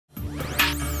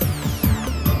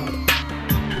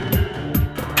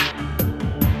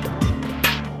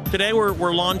Today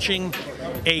we're launching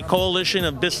a coalition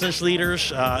of business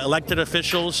leaders, elected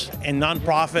officials, and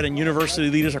nonprofit and university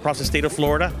leaders across the state of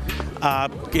Florida,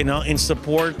 in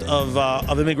support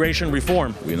of immigration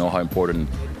reform. We know how important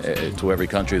to every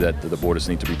country that the borders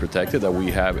need to be protected, that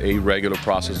we have a regular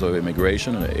process of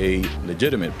immigration, a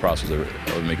legitimate process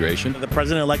of immigration. The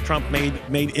President-elect Trump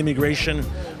made immigration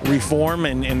reform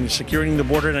and securing the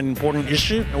border an important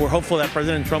issue. And we're hopeful that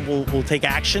President Trump will take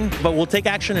action, but will take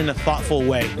action in a thoughtful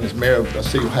way. As mayor of the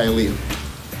city of Hialeah,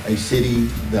 a city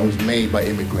that was made by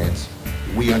immigrants,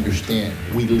 we understand,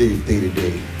 we live day to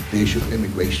day the issue of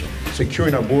immigration.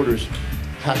 Securing our borders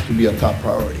has to be a top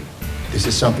priority. This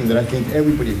is something that I think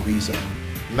everybody agrees on.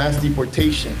 Mass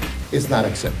deportation is not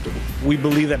acceptable. We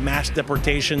believe that mass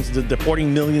deportations,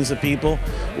 deporting millions of people,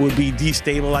 would be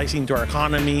destabilizing to our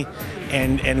economy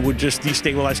and would just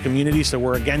destabilize communities, so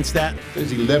we're against that.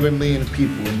 There's 11 million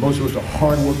people, and most of us are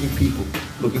hardworking people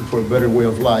looking for a better way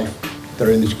of life that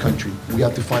are in this country. We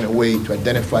have to find a way to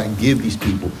identify and give these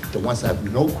people, the ones that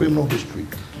have no criminal history,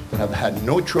 that have had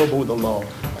no trouble with the law,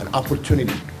 an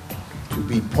opportunity to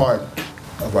be part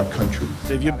of our country.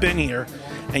 If you've been here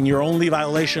and your only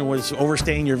violation was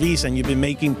overstaying your visa and you've been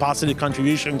making positive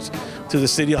contributions to the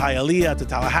city of Hialeah, to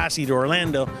Tallahassee, to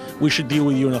Orlando, we should deal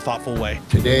with you in a thoughtful way.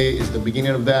 Today is the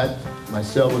beginning of that.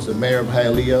 Myself as the mayor of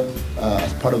Hialeah,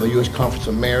 as part of the U.S. Conference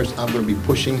of Mayors, I'm going to be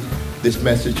pushing this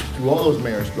message to all those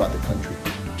mayors throughout the country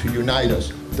to unite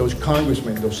us, those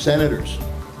congressmen, those senators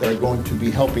that are going to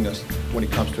be helping us when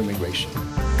it comes to immigration.